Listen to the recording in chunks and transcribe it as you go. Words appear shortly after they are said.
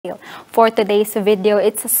For today's video,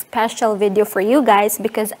 it's a special video for you guys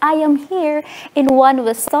because I am here in one of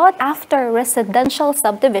the sought-after residential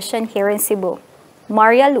subdivision here in Cebu,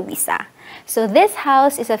 Maria Luisa. So this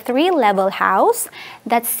house is a 3-level house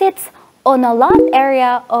that sits on a lot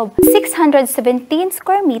area of 617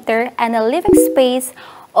 square meter and a living space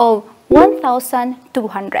of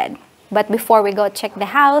 1,200. But before we go check the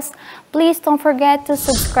house, please don't forget to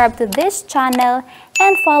subscribe to this channel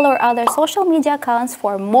and follow our other social media accounts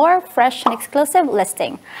for more fresh and exclusive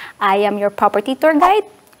listing. I am your property tour guide,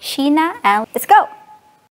 Sheena, and let's go!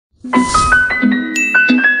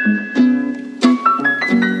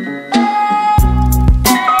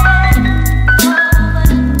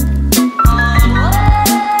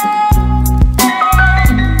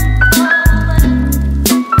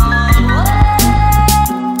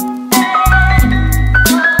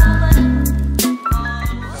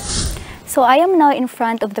 So I am now in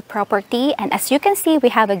front of the property, and as you can see, we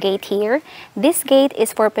have a gate here. This gate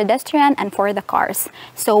is for pedestrian and for the cars.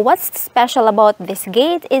 So what's special about this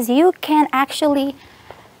gate is you can actually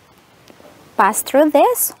pass through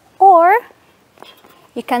this, or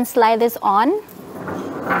you can slide this on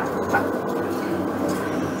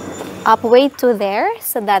up way to there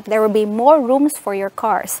so that there will be more rooms for your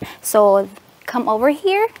cars. So come over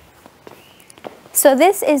here. So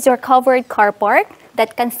this is your covered car park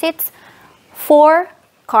that can sit 4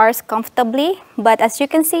 cars comfortably, but as you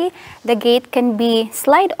can see, the gate can be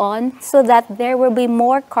slide on so that there will be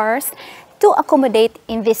more cars to accommodate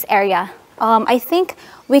in this area. I think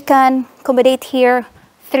we can accommodate here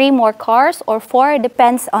 3 more cars or 4,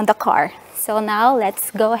 depends on the car. So now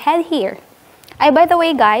let's go ahead here. By the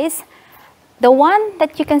way guys, the one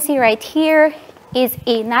that you can see right here is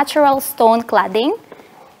a natural stone cladding.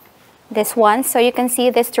 This one, so you can see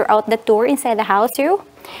this throughout the tour inside the house too.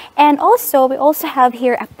 And also, we also have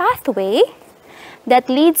here a pathway that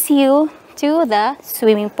leads you to the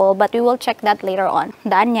swimming pool, but we will check that later on.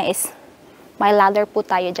 Daan niya is may ladder po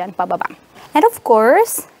tayo dyan pababa. And of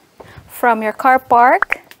course, from your car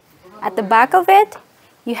park, at the back of it,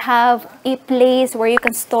 you have a place where you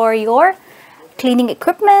can store your cleaning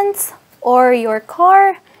equipment or your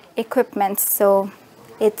car equipment. So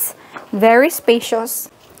it's very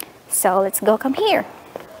spacious. So let's go come here.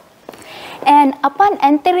 And upon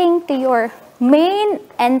entering to your main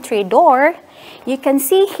entry door, you can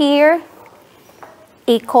see here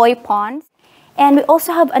a koi pond. And we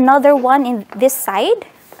also have another one in this side.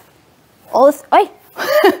 Also,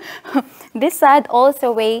 this side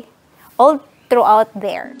also way all throughout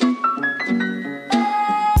there.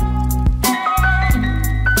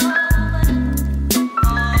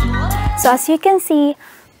 So as you can see,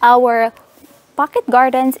 our pocket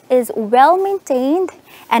gardens is well maintained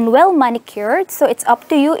and well manicured, so it's up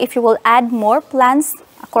to you if you will add more plants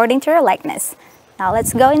according to your likeness. Now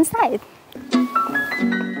let's go inside.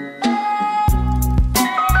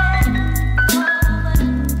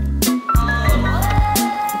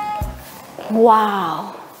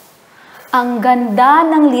 Wow! Ang ganda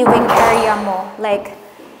ng living area mo. Like,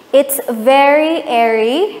 it's very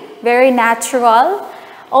airy, very natural.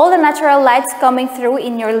 All the natural lights coming through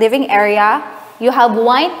in your living area. You have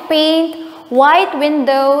white paint, white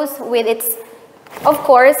windows with its, of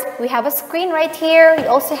course, we have a screen right here. We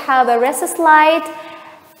also have a recessed light,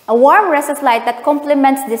 a warm recessed light that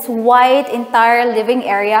complements this white entire living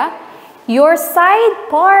area. Your side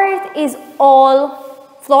part is all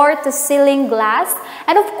floor to ceiling glass.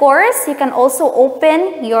 And of course, you can also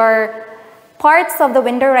open your parts of the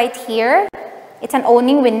window right here. It's an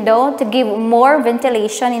awning window to give more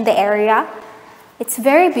ventilation in the area. It's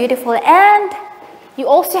very beautiful. And you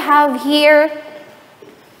also have here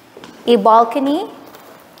a balcony.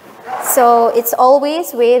 So it's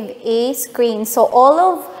always with a screen. So all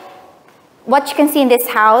of what you can see in this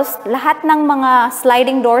house, lahat ng mga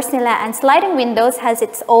sliding doors nila and sliding windows has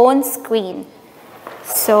its own screen.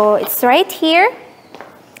 So it's right here.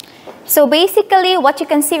 So basically what you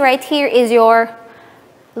can see right here is your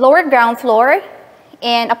lower ground floor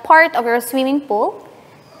and a part of your swimming pool.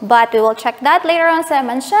 But we will check that later on, as I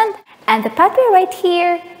mentioned. And the pathway right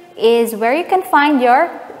here is where you can find your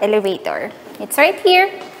elevator. It's right here.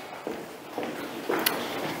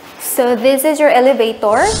 So this is your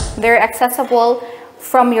elevator. Very accessible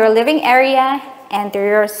from your living area and to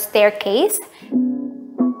your staircase.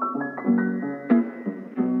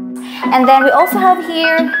 And then we also have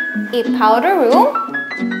here a powder room.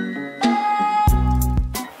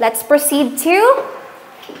 Let's proceed to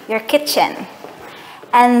your kitchen.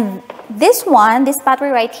 And this one, this pathway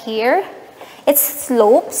right here, it's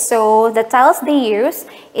sloped, so the tiles they use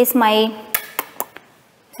is my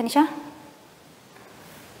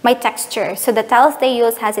my texture. So the tiles they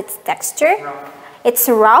use has its texture. It's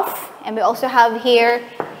rough. And we also have here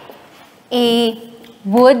a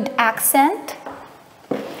wood accent.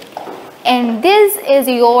 And this is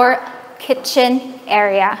your kitchen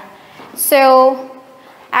area. So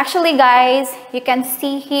actually guys, you can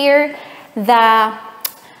see here the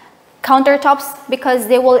countertops because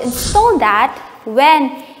they will install that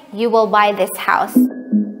when you will buy this house.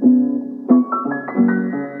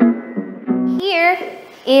 Here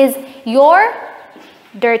is your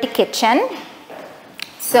dirty kitchen.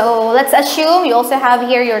 So let's assume you also have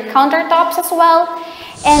here your countertops as well.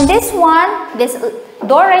 And this one, this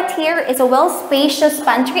door right here is a well spacious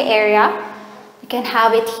pantry area. You can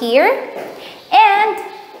have it here. And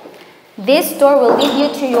this door will lead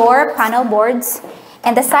you to your panel boards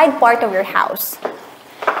and the side part of your house.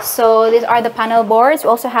 So these are the panel boards. We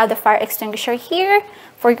also have the fire extinguisher here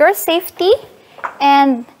for your safety.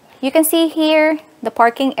 And you can see here the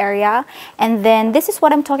parking area. And then this is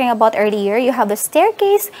what I'm talking about earlier. You have the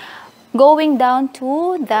staircase going down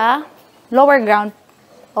to the lower ground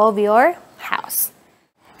of your house.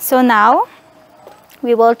 So now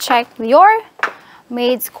we will check your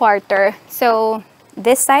maid's quarter. So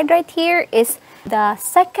this side right here is the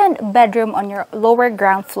second bedroom on your lower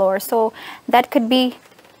ground floor. So that could be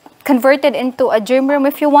converted into a gym room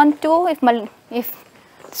if you want to. If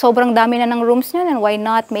sobrang dami na ng rooms nyo, then why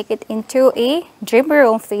not make it into a gym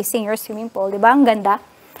room facing your swimming pool? Diba? Ang ganda.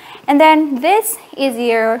 And then this is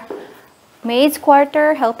your maid's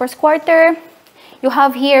quarter, helper's quarter. You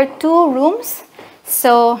have here 2 rooms.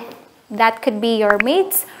 So that could be your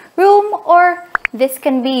maid's room or this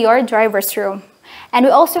can be your driver's room. And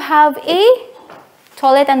we also have a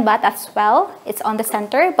toilet and bath as well. It's on the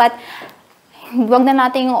center, but wag na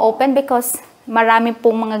natin yung open because marami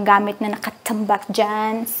pong mga gamit na nakatambak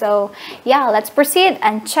dyan. So yeah, let's proceed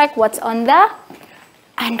and check what's on the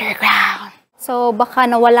underground. So baka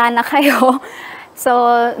nawala na kayo.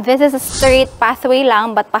 So this is a straight pathway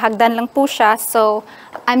lang, but pahagdan lang po siya. So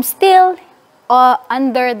I'm still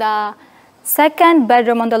under the second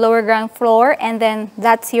bedroom on the lower ground floor, and then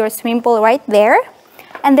that's your swimming pool right there.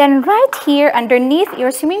 And then right here underneath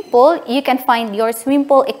your swimming pool, you can find your swimming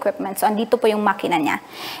pool equipment. So andito po yung makina niya.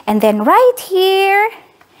 And then right here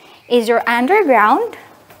is your underground.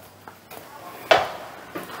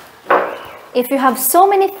 If you have so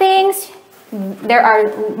many things, there are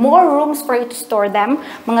more rooms for you to store them.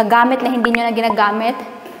 Mga gamit na hindi nyo na ginagamit,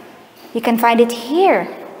 you can find it here.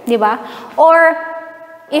 Diba? Or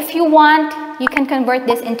if you want, you can convert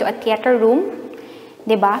this into a theater room.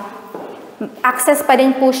 Diba? Access pa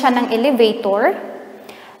din po siya ng elevator.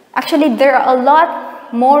 Actually, there are a lot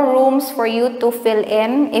more rooms for you to fill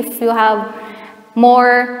in. If you have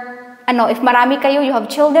more, if marami kayo, you have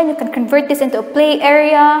children, you can convert this into a play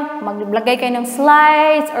area. Maglagay kayo ng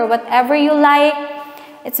slides or whatever you like.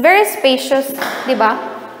 It's very spacious, di ba?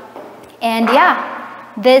 And yeah,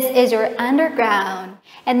 this is your underground.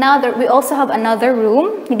 And now we also have another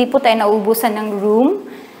room. Hindi po tayo nauubusan ng room.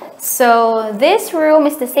 So this room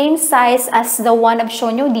is the same size as the one I've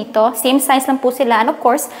shown you dito. Same size lang po sila. And of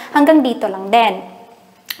course, hanggang dito lang din.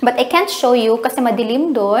 But I can't show you kasi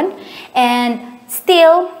madilim doon. And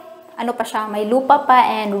still, ano pa siya, may lupa pa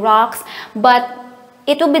and rocks. But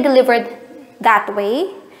it will be delivered that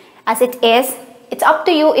way as it is. It's up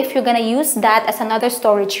to you if you're gonna use that as another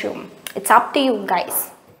storage room. It's up to you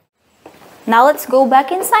guys. Now let's go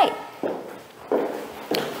back inside.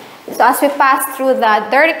 So as we pass through the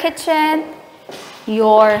dirty kitchen,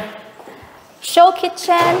 your show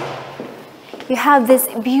kitchen, you have this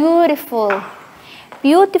beautiful,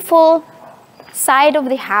 beautiful side of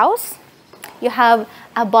the house. You have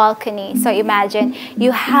a balcony. So imagine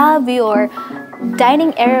you have your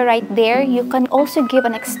dining area right there. You can also give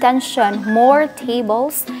an extension, more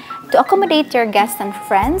tables to accommodate your guests and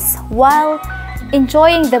friends while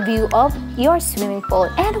enjoying the view of your swimming pool.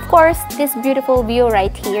 And of course, this beautiful view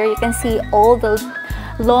right here, you can see all those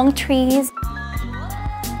long trees.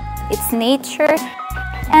 It's nature.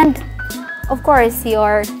 And of course,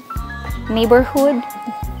 your neighborhood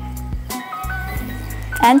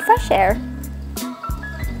and fresh air.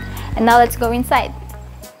 And now let's go inside.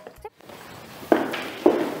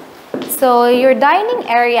 So your dining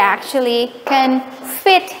area actually can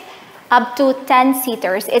fit up to 10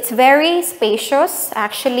 seaters. It's very spacious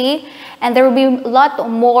actually, and there will be a lot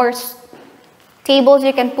more tables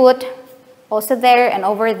you can put also there and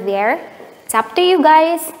over there. It's up to you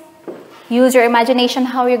guys. Use your imagination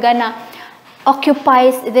how you're gonna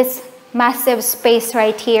occupy this massive space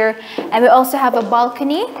right here. And we also have a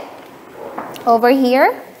balcony over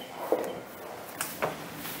here.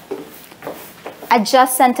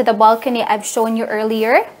 adjacent to the balcony I've shown you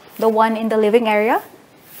earlier, the one in the living area.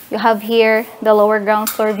 You have here the lower ground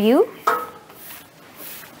floor view.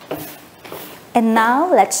 And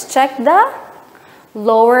now let's check the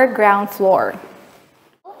lower ground floor.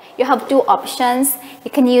 You have two options.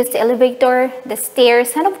 You can use the elevator, the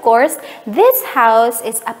stairs, and of course, this house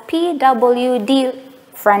is a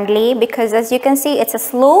PWD-friendly because as you can see, it's a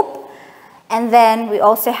slope. And then we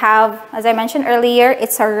also have, as I mentioned earlier,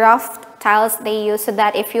 it's a rough tiles they use so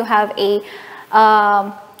that if you have a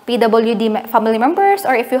PWD family members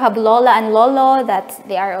or if you have lola and lolo that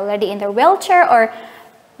they are already in their wheelchair or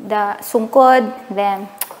the sungkod, then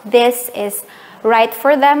this is right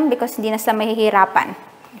for them because hindi na sila mahihirapan.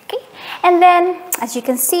 Okay, and then as you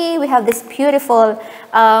can see, we have this beautiful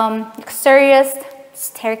luxurious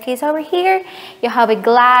staircase over here. You have a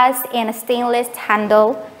glass and a stainless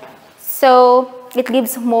handle, so it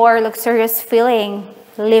gives more luxurious feeling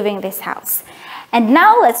living this house. And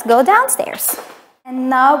now let's go downstairs. And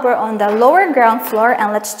now we're on the lower ground floor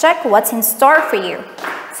and let's check what's in store for you.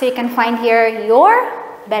 So you can find here your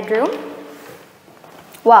bedroom.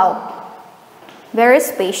 Wow, very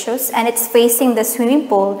spacious, and it's facing the swimming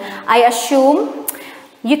pool. I assume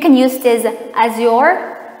you can use this as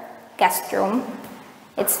your guest room.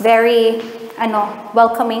 It's very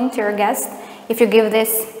welcoming to your guests if you give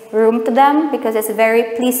this room to them because it's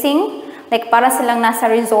very pleasing. Like para silang nasa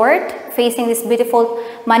resort, facing this beautiful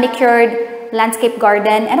manicured landscape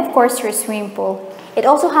garden, and of course your swimming pool. It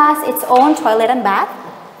also has its own toilet and bath.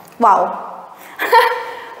 Wow!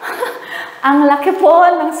 Ang laki po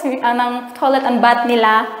ng toilet and bath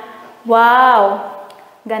nila. Wow!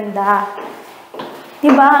 Ganda.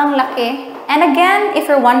 Diba? Ang laki. And again, if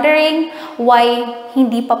you're wondering why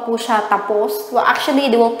hindi pa po siya tapos, well, actually,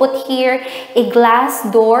 they will put here a glass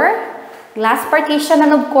door, glass partition,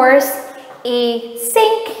 and of course, a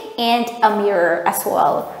sink and a mirror as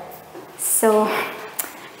well. So,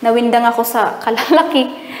 nawindang ako sa kalalaki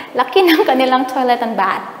ng kanilang toilet and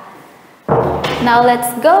bath. Now, let's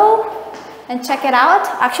go and check it out.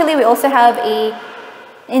 Actually, we also have a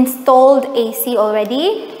installed AC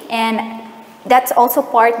already, and that's also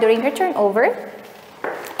part during your turnover.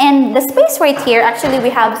 And the space right here, actually, we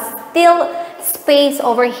have still space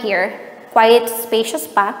over here. Quite spacious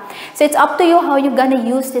pa. So it's up to you how you're gonna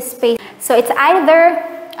use this space. So it's either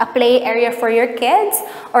a play area for your kids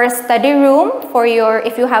or a study room for your,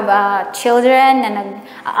 if you have children na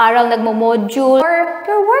nag-aaral, nagmo-module, or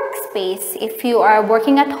your workspace. If you are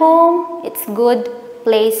working at home, it's good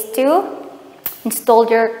place to install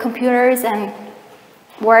your computers and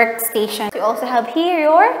workstation. You also have here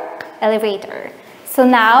your elevator. So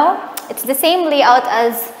now it's the same layout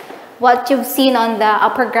as what you've seen on the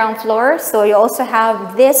upper ground floor. So you also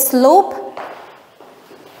have this slope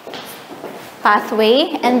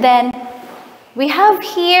pathway, and then we have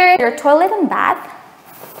here your toilet and bath.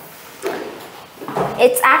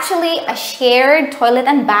 It's actually a shared toilet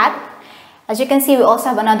and bath. As you can see, we also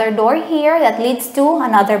have another door here that leads to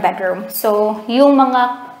another bedroom. So yung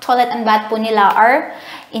mga toilet and bath po nila are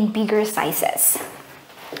in bigger sizes.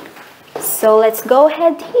 So let's go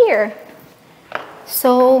ahead here.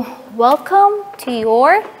 So welcome to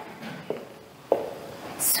your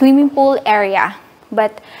swimming pool area.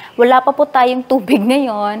 But wala pa po tayong tubig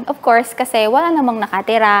ngayon, of course, kasi wala namang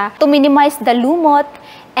nakatira. To minimize the lumot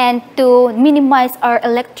and to minimize our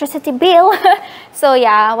electricity bill. So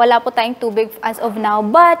yeah, wala po tayong tubig as of now.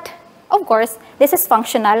 But of course, this is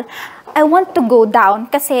functional. I want to go down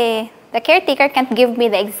kasi the caretaker can't give me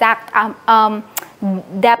the exact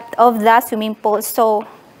depth of the swimming pool. So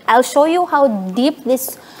I'll show you how deep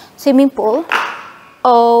this swimming pool.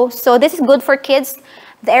 Oh, so this is good for kids.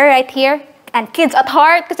 The area right here. And kids at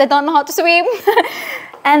heart because I don't know how to swim.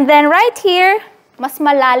 And then right here, mas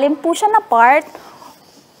malalim po siya na part.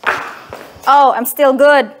 Oh, I'm still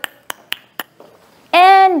good.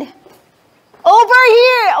 And over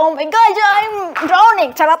here, oh my God, I'm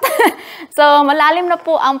drowning. Charot. So, malalim na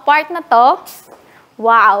po ang part na to.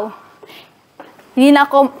 Wow. Hindi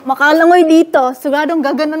na ako makalangoy dito. Siguradong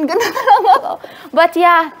gaganon-ganon na lang ako. But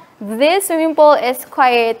yeah, this swimming pool is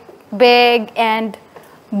quite big and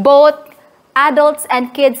both adults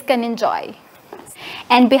and kids can enjoy.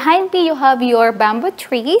 And behind me, you have your bamboo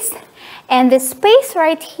trees. And the space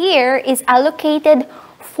right here is allocated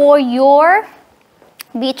for your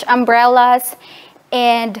beach umbrellas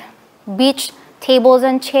and beach tables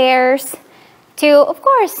and chairs to, of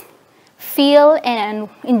course, feel and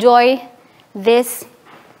enjoy this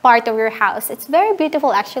part of your house. It's very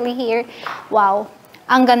beautiful actually here. Wow,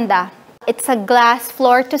 ang ganda. It's a glass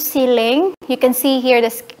floor to ceiling. You can see here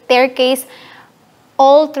the staircase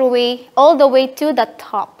all the way to the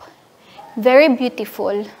top. Very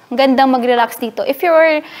beautiful. Ang gandang mag-relax dito. If you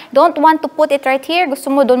don't want to put it right here, gusto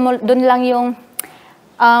mo dun lang yung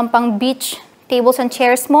pang beach tables and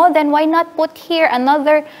chairs mo, then why not put here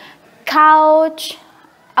another couch,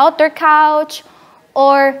 outdoor couch,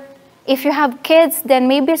 or if you have kids, then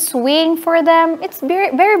maybe swing for them. It's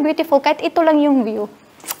very, very beautiful. Kahit ito lang yung view.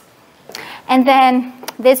 And then,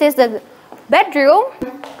 this is the bedroom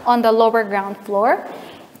on the lower ground floor.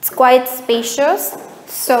 It's quite spacious.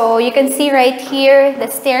 So, you can see right here, the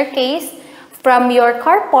staircase from your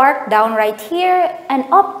car park down right here and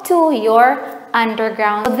up to your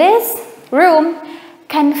underground. So this room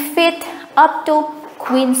can fit up to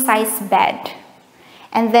queen size bed.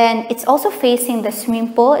 And then it's also facing the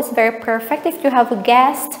swimming pool. It's very perfect if you have a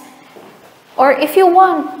guest or if you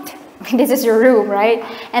want. This is your room, right?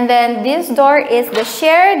 And then this door is the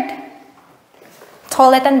shared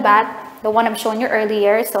toilet and bath, the one I've shown you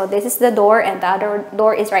earlier. So this is the door and the other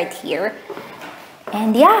door is right here.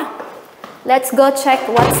 And yeah, let's go check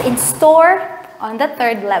what's in store on the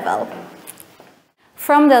 3rd level.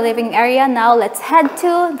 From the living area, now let's head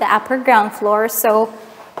to the upper ground floor. So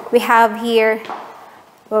we have here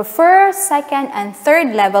the 1st, 2nd, and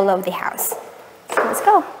 3rd level of the house. So let's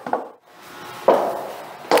go.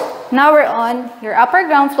 Now we're on your upper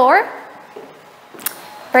ground floor.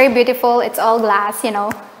 Very beautiful. It's all glass, you know.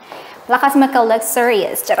 Lakas maka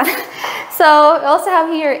luxurious. So we also have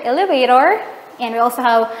here elevator, and we also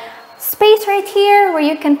have space right here where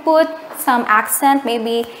you can put some accent,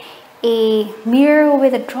 maybe a mirror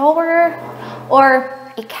with a drawer or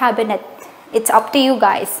a cabinet. It's up to you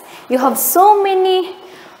guys. You have so many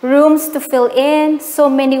rooms to fill in, so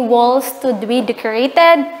many walls to be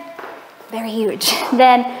decorated. Very huge.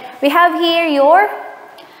 Then we have here your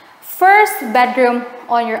 1st bedroom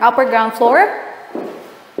on your upper ground floor.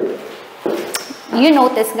 You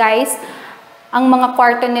notice guys, ang mga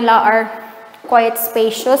kwarto nila are quite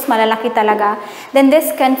spacious, malalaki talaga. Then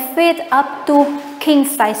this can fit up to king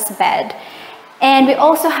size bed. And we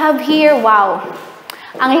also have here, wow,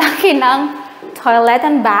 ang laki ng toilet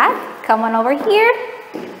and bath. Come on over here.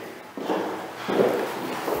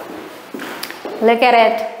 Look at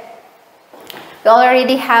it. You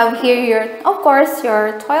already have here of course,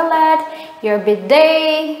 your toilet, your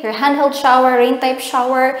bidet, your handheld shower, rain type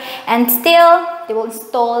shower, and still they will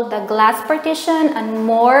install the glass partition and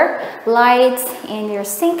more lights in your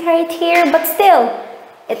sink right here. But still,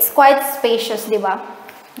 it's quite spacious, diba?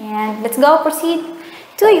 And let's go proceed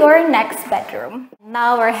to your next bedroom.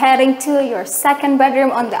 Now we're heading to your 2nd bedroom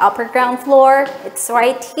on the upper ground floor. It's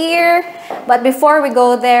right here. But before we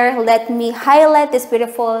go there, let me highlight this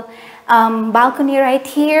beautiful balcony right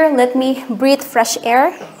here. Let me breathe fresh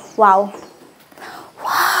air. Wow.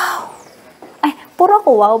 Wow. Ay, puro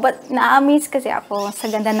ako wow, but na-amaze kasi ako sa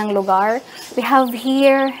ganda ng lugar. We have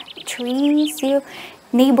here trees.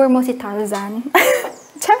 Neighbor mo si Tarzan.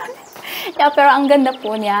 Yeah, pero ang ganda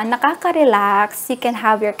po niya. Nakaka-relax. You can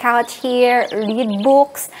have your couch here, read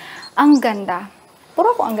books. Ang ganda.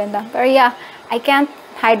 Puro ako ang ganda. Pero yeah, I can't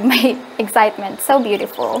hide my excitement. So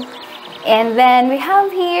beautiful. And then we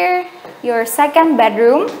have here your 2nd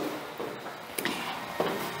bedroom.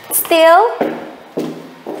 Still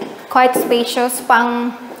quite spacious.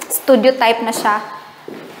 Pang studio type na siya.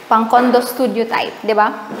 Pang condo studio type, di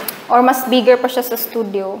ba? Or mas bigger pa siya sa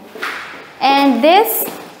studio. And this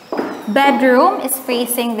bedroom is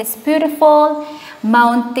facing this beautiful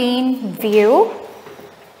mountain view.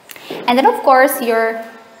 And then of course,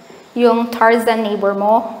 yung Tarzan neighbor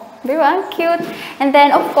mo. Very cute. And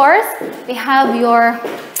then of course, we have your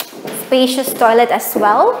spacious toilet as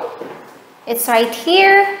well. It's right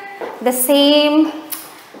here. The same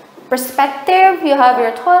perspective. You have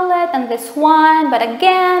your toilet and this one. But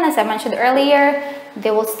again, as I mentioned earlier,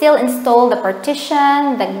 they will still install the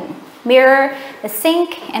partition, the mirror, the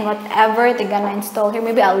sink, and whatever they're gonna install here.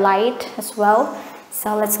 Maybe a light as well.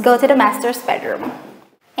 So let's go to the master's bedroom.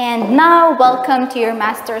 And now, welcome to your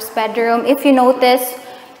master's bedroom. If you notice,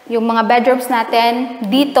 yung mga bedrooms natin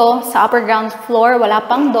dito sa upper ground floor, wala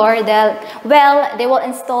pang door. They will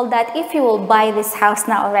install that if you will buy this house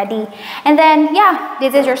now already. And then, yeah,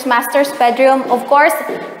 this is your master's bedroom. Of course,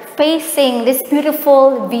 facing this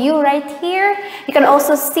beautiful view right here. You can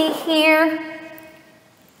also see here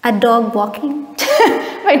a dog walking.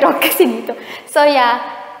 My dog kasi dito. So yeah,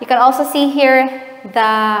 you can also see here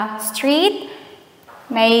the street.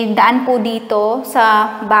 May daan po dito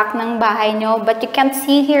sa back ng bahay nyo. But you can't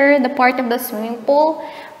see here the part of the swimming pool.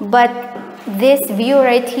 But this view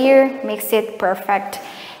right here makes it perfect.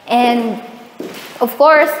 And of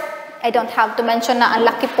course, I don't have to mention na ang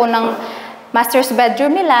laki po ng master's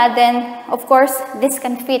bedroom nila, then of course this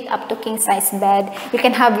can fit up to king size bed. You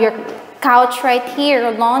can have your couch right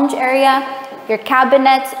here, lounge area, your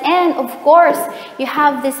cabinets, and of course you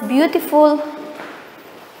have this beautiful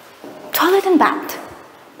toilet and bath.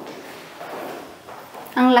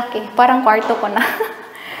 Ang laki, parang kwarto ko na.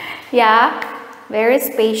 Yeah, very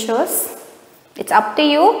spacious. It's up to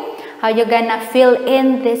you how you're gonna fill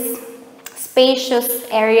in this spacious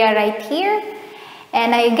area right here.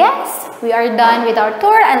 And I guess we are done with our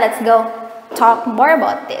tour, and let's go talk more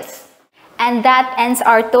about this. And that ends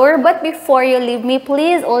our tour, but before you leave me,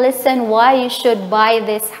 please listen why you should buy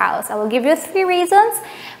this house. I will give you 3 reasons.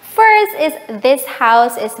 First is this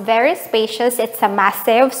house is very spacious. It's a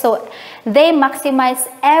massive, so they maximize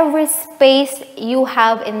every space you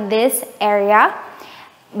have in this area.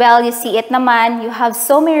 Well, you see it naman, you have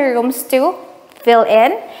so many rooms to fill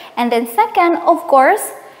in. And then second, of course,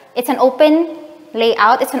 it's an open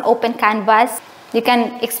layout, it's an open canvas. You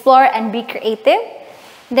can explore and be creative.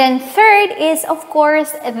 Then third is, of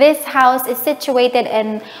course, this house is situated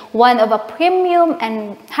in one of a premium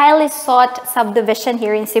and highly sought subdivision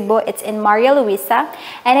here in Cebu. It's in Maria Luisa,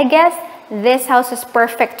 and I guess this house is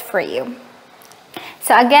perfect for you.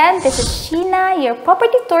 So again, this is Sheena, your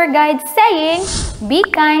property tour guide, saying be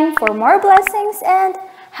kind for more blessings and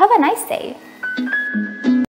have a nice day.